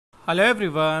Hello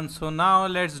everyone, so now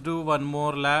let's do one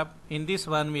more lab. In this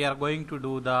one we are going to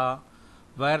do the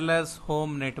wireless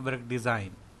home network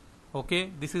design. Okay,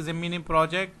 this is a mini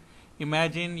project.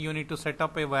 Imagine you need to set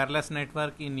up a wireless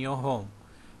network in your home.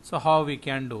 So how we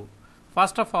can do?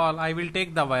 First of all, I will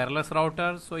take the wireless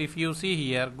router. So if you see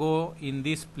here, go in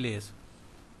this place.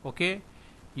 Okay,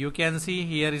 you can see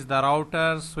here is the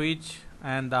router, switch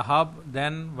and the hub,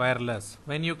 then wireless.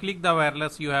 When you click the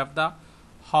wireless, you have the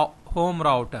home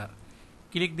router.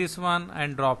 Click this one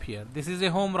and drop here. This is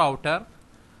a home router.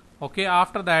 Okay,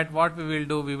 after that what we will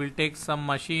do, we will take some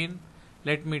machine.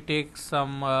 Let me take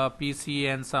some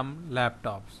PC and some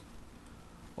laptops.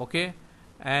 Okay,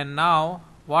 and now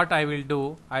what I will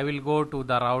do, I will go to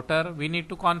the router. We need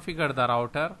to configure the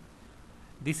router.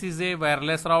 This is a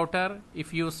wireless router.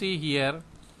 If you see here,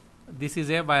 this is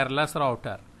a wireless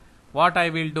router. What I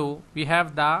will do, we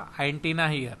have the antenna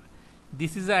here.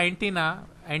 This is the antenna.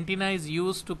 Antenna is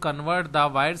used to convert the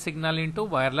wired signal into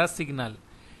wireless signal.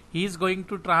 He is going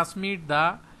to transmit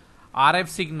the RF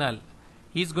signal.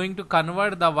 He is going to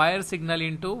convert the wire signal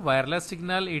into wireless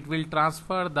signal. It will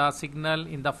transfer the signal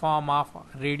in the form of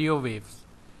radio waves.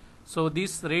 So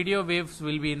these radio waves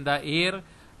will be in the air,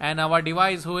 and our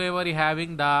device, whoever is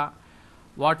having the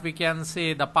what we can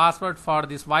say the password for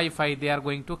this Wi-Fi, they are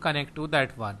going to connect to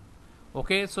that one.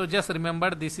 Okay, so just remember,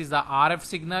 this is the RF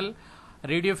signal.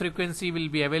 Radio frequency will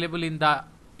be available in the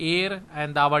air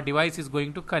and our device is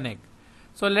going to connect.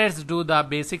 So let's do the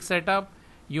basic setup.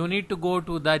 You need to go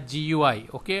to the GUI.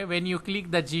 Okay, when you click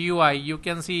the GUI, you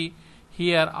can see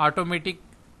here automatic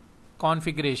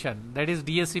configuration, that is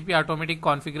DSCP automatic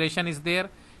configuration is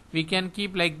there. We can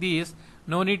keep like this,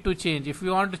 no need to change. If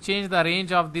you want to change the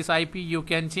range of this IP, you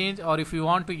can change, or if you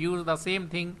want to use the same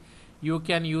thing, you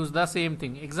can use the same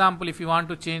thing. Example, if you want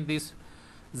to change this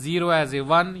 0 as a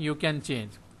 1, you can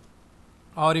change,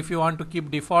 or if you want to keep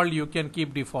default, you can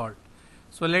keep default.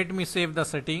 So let me save the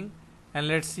setting and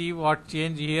let's see what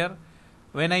change here.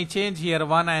 When I change here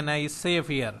 1 and I save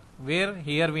here, where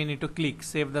here we need to click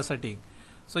save the setting.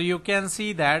 So you can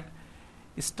see that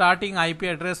starting IP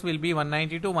address will be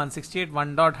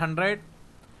 192.168.1.100,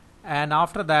 and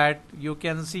after that you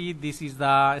can see this is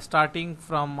the starting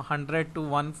from 100 to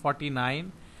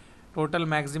 149. Total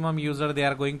maximum user they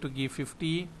are going to give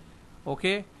 50.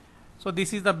 Okay, so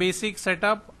this is the basic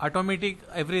setup. Automatic,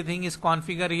 everything is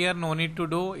configured here, no need to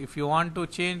do. If you want to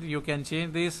change, you can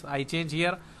change this. I change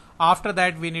here. After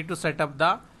that we need to set up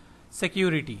the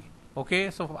security. Okay,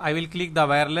 so I will click the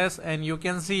wireless, and you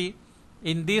can see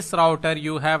in this router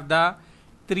you have the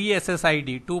 3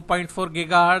 SSID, 2.4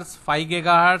 GHz, 5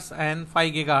 GHz and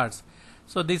 5 GHz.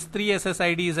 So this 3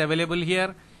 SSID is available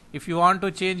here. If you want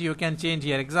to change, you can change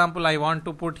here. Example, I want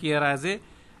to put here as a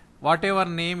whatever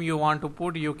name you want to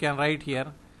put, you can write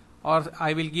here, or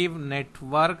I will give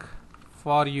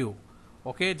Networkforyou.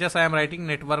 Okay, just I am writing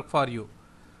Networkforyou,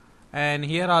 and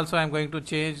here also I am going to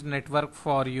change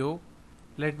Networkforyou.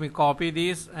 Let me copy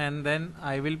this and then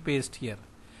I will paste here.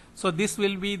 So this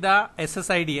will be the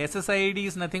SSID. SSID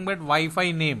is nothing but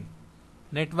Wi-Fi name,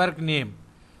 network name.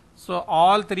 So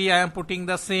all three I am putting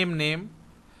the same name,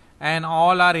 and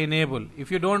all are enabled.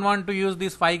 If you don't want to use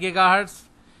this 5 GHz,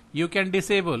 you can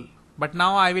disable, but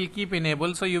now I will keep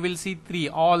enable, so you will see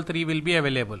all three will be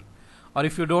available. Or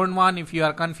if you don't want, if you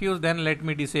are confused, then let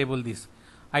me disable this.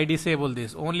 I disable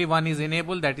this. Only one is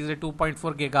enabled, that is a 2.4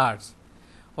 GHz.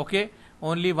 Okay,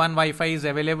 only one Wi-Fi is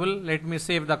available. Let me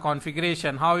save the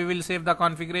configuration. How we will save the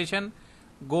configuration?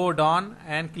 Go down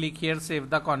and click here save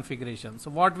the configuration.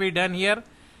 So what we done here,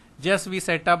 just we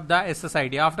set up the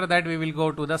SSID. After that we will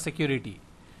go to the security.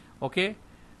 Okay,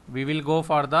 we will go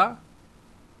for the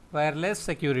wireless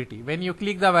security. When you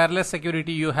click the wireless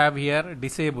security, you have here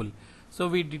disable. So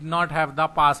we did not have the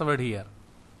password here.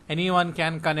 Anyone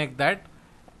can connect that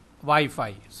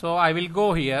Wi-Fi. So I will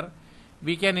go here.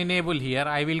 We can enable here.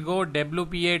 I will go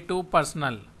WPA2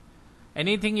 personal.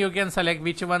 Anything you can select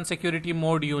which one security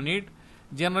mode you need.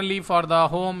 Generally for the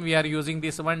home we are using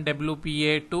this one,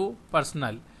 WPA2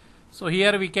 personal. So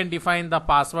here we can define the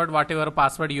password, whatever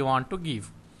password you want to give.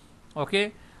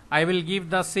 Okay, I will give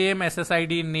the same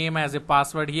SSID name as a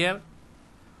password here,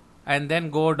 and then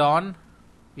go down.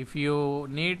 If you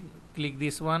need, click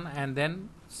this one and then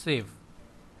save.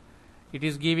 It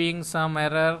is giving some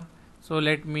error, so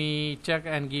let me check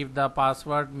and give the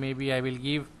password. Maybe I will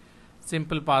give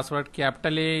simple password,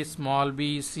 capital A, small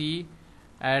b, c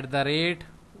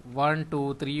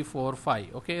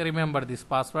 @12345. Okay, remember this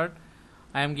password.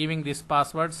 I am giving this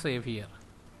password, save here.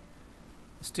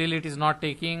 Still it is not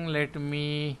taking. Let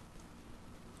me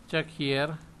check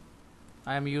here.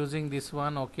 I am using this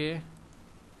one. Okay,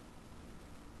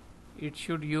 it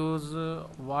should use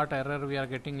what error we are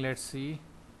getting. Let's see,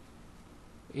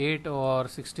 8 or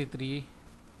 63.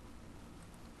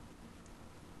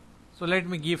 So let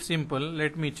me give simple.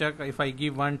 Let me check. If I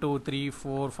give 1 2 3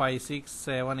 4 5 6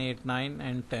 7 8 9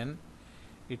 and 10,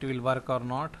 it will work or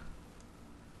not.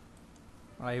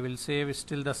 I will save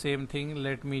still the same thing.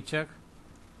 Let me check.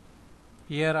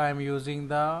 Here I am using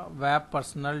the web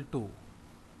personal 2.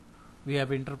 We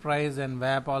have enterprise and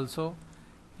web also.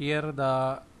 Here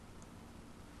the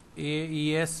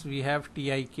AES we have,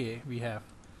 TIK we have.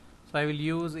 So I will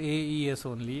use AES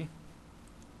only.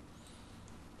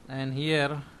 And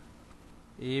here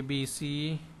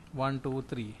ABC 1 2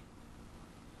 3.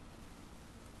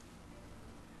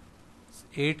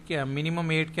 8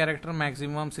 minimum 8 character,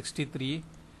 maximum 63.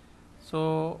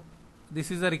 So this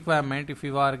is a requirement if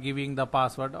you are giving the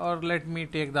password. Or let me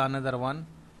take the another one.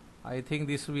 I think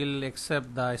this will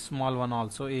accept the small one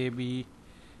also. AB.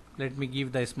 Let me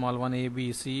give the small one,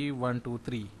 ABC 1 2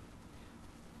 3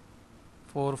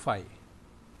 4 5.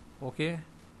 Okay,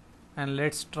 and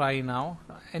let's try now.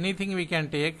 Anything we can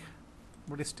take,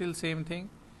 but it's still same thing.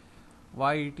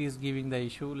 Why it is giving the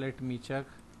issue? Let me check.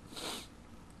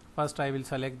 First I will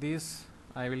select this.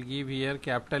 I will give here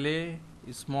capital A,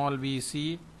 small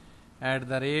bc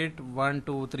 @ 1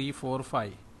 2 3 4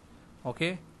 5.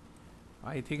 Okay,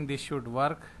 I think this should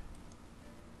work.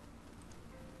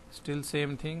 Still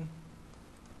same thing.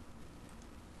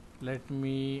 Let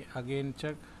me again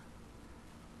check.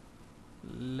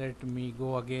 Let me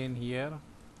go again here.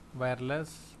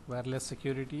 Wireless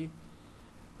security.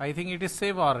 I think it is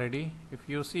safe already. If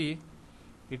you see,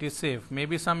 it is safe.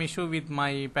 Maybe some issue with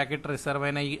my packet tracer.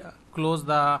 When I close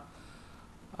the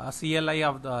CLI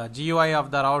of the GUI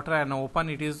of the router and open,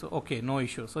 it is okay, no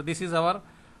issue. So this is our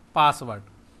password.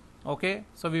 Okay,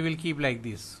 so we will keep like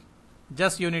this.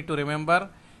 Just you need to remember,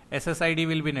 SSID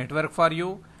will be network for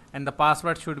you and the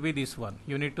password should be this one.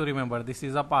 You need to remember this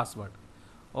is a password.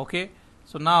 Okay,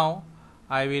 so now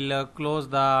I will close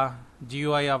the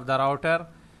GUI of the router.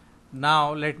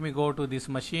 Now let me go to this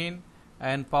machine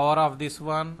and power off this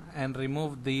one and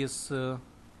remove this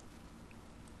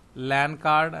LAN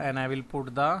card, and I will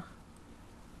put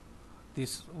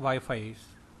this Wi-Fi,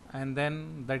 and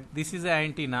then this is the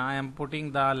antenna. I am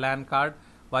putting the LAN card,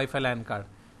 Wi-Fi LAN card,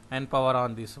 and power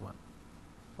on this one.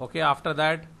 Okay, after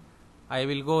that I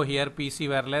will go here PC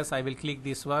wireless. I will click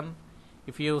this one.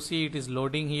 If you see it is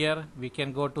loading here, we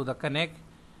can go to the connect,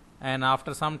 and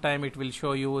after some time it will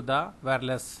show you the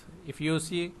wireless. If you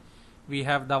see, we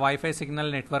have the Wi-Fi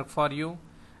signal network for you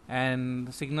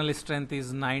and signal strength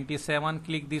is 97.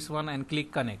 Click this one and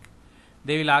click connect.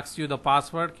 They will ask you the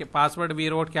password. Password we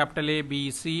wrote capital A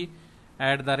B C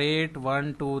 @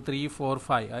 1 2 3 4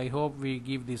 5. I hope we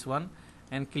give this one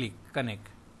and click connect,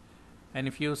 and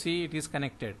if you see it is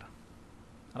connected,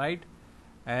 right?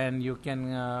 And you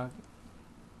can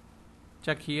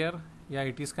check here. Yeah,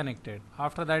 it is connected.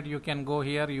 After that you can go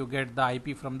here, you get the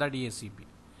IP from the DHCP.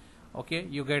 Okay,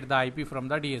 you get the IP from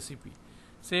the DHCP.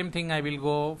 Same thing I will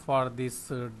go for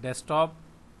this desktop,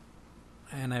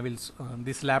 and I will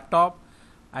this laptop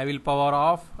I will power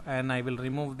off and I will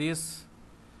remove this.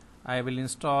 I will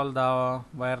install the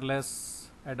wireless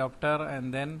adapter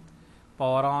and then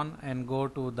power on and go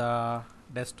to the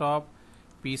desktop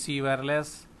PC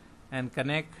wireless and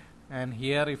connect, and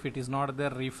here if it is not there,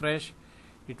 refresh,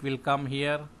 it will come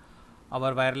here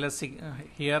our wireless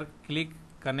here. Click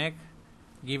connect,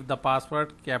 give the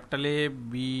password capital A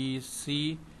B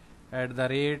C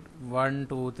 @ 1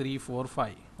 2 3 4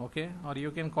 5. Okay, or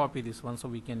you can copy this one so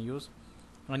we can use,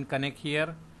 and connect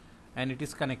here, and it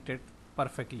is connected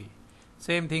perfectly.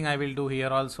 Same thing I will do here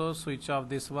also. Switch off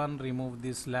this one, remove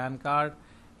this LAN card,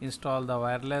 install the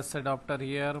wireless adapter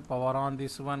here, power on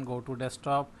this one, go to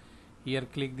desktop, here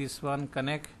click this one,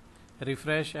 connect,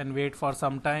 refresh and wait for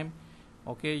some time.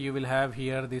 Okay, you will have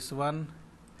here this one,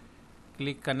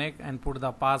 click connect and put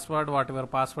the password, whatever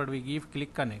password we give,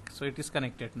 click connect. So it is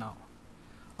connected now.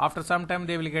 After some time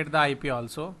they will get the IP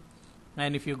also,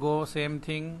 and if you go same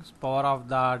thing, power off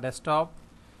the desktop,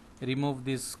 remove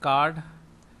this card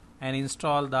and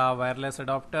install the wireless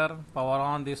adapter, power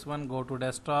on this one, go to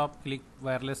desktop, click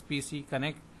wireless PC,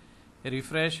 connect,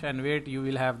 refresh and wait, you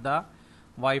will have the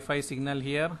Wi-Fi signal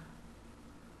here.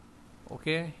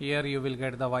 Okay, here you will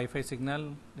get the Wi-Fi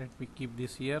signal. Let me keep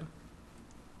this here.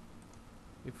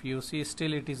 If you see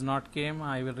still it is not came,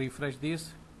 I will refresh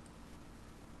this.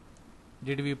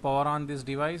 Did we power on this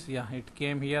device? Yeah, it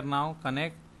came here now.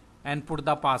 Connect and put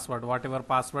the password, whatever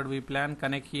password we plan,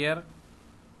 connect here.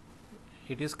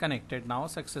 It is connected now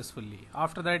successfully.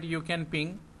 After that you can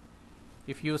ping.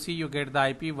 If you see, you get the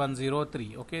IP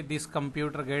 103. Okay, this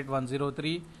computer get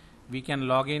 103 we can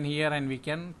log in here and we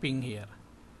can ping here.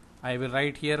 I will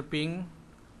write here ping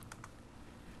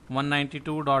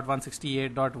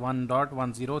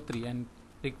 192.168.1.103 and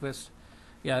request.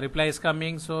 Yeah, reply is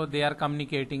coming. So they are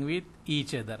communicating with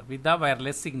each other with the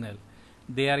wireless signal.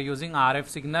 They are using RF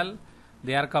signal.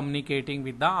 They are communicating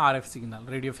with the RF signal,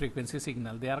 radio frequency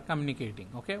signal. They are communicating.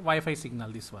 Okay, Wi-Fi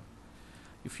signal, this one.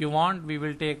 If you want, we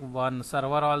will take one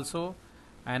server also,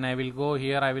 and I will go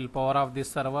here. I will power off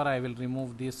this server. I will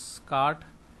remove this card,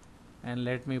 and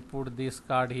let me put this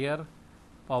card here.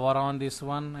 Power on this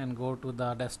one and go to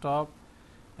the desktop,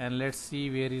 and let's see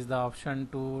where is the option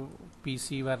to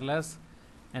PC wireless,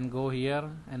 and go here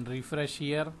and refresh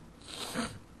here.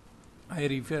 I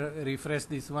refresh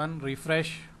this one,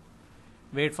 refresh,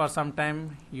 wait for some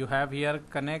time. You have here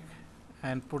connect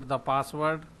and put the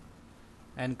password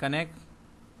and connect.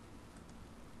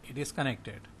 It is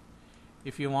connected.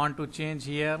 If you want to change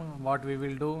here, what we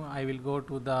will do, I will go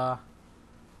to the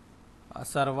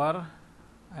server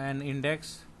and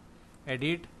index,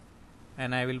 edit,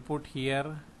 and I will put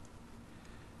here,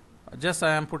 just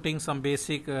I am putting some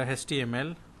basic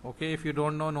HTML. Okay, if you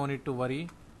don't know, no need to worry.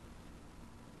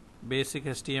 Basic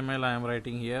HTML I am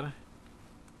writing here.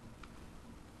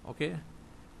 Okay,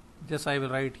 just I will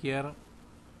write here,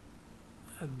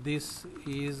 this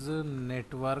is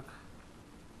network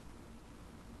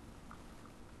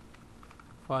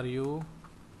for you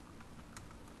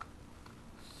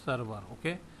server.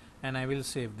 Okay, and I will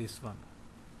save this one.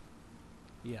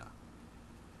 Yeah,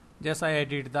 just I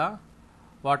edit the,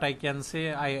 what I can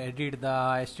say, I edit the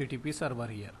HTTP server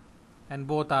here, and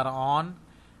both are on.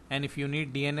 And if you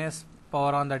need DNS,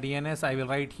 power on the DNS, I will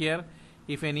write here,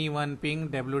 if anyone ping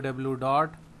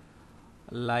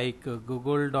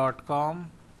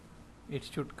www.google.com, it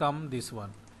should come this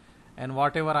one, and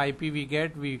whatever IP we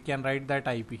get, we can write that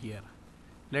IP here.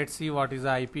 Let's see what is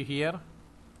the IP here.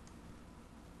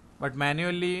 But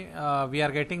manually we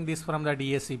are getting this from the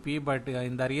DHCP, but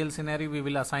in the real scenario we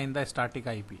will assign the static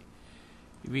IP.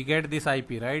 We get this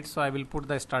IP, right? So I will put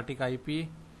the static IP.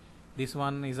 This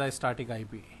one is a static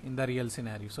IP in the real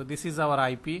scenario. So this is our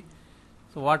IP.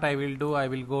 So what I will do, I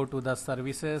will go to the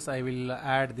services, I will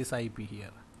add this IP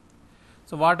here.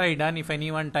 So what I done, if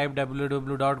anyone type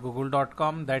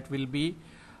www.google.com, that will be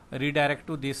redirect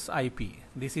to this IP.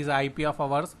 This is IP of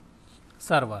our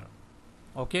server.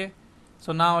 Okay,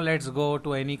 so now let's go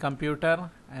to any computer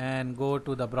and go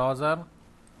to the browser,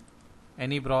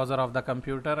 any browser of the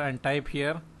computer, and type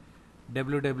here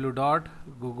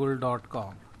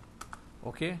www.google.com.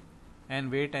 okay, and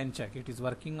wait and check it is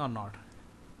working or not.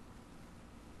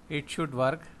 It should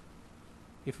work.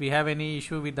 If we have any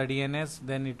issue with the DNS,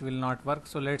 then it will not work.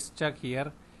 So let's check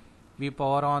here, we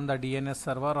power on the DNS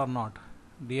server or not.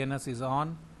 DNS is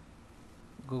on,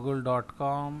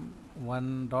 google.com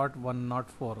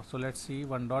 1.104. so let's see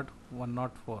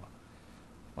 1.104,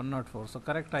 104. So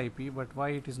correct IP, but why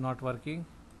it is not working?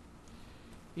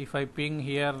 If I ping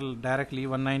here directly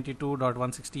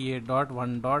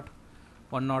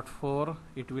 192.168.1.104,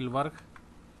 it will work.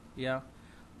 Yeah,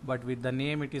 but with the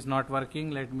name it is not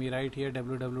working. Let me write here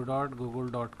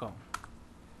www.google.com.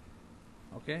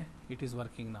 okay, it is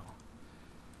working now.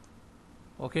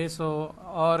 Okay, so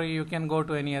or you can go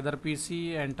to any other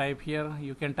PC and type here,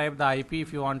 you can type the IP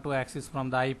if you want to access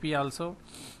from the IP also.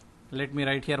 Let me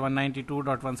write here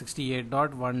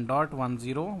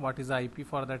 192.168.1.10. what is the IP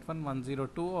for that one?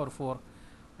 102 or 4?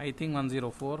 I think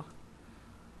 104.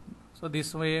 So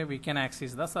this way we can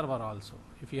access the server also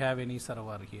if you have any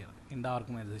server here in the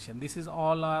organization. This is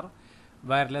all our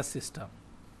wireless system.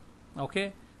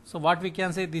 Okay, so what we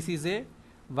can say, this is a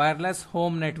wireless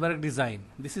home network design.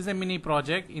 This is a mini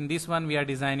project. In this one we are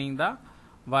designing the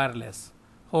wireless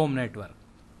home network.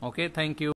 Okay, thank you.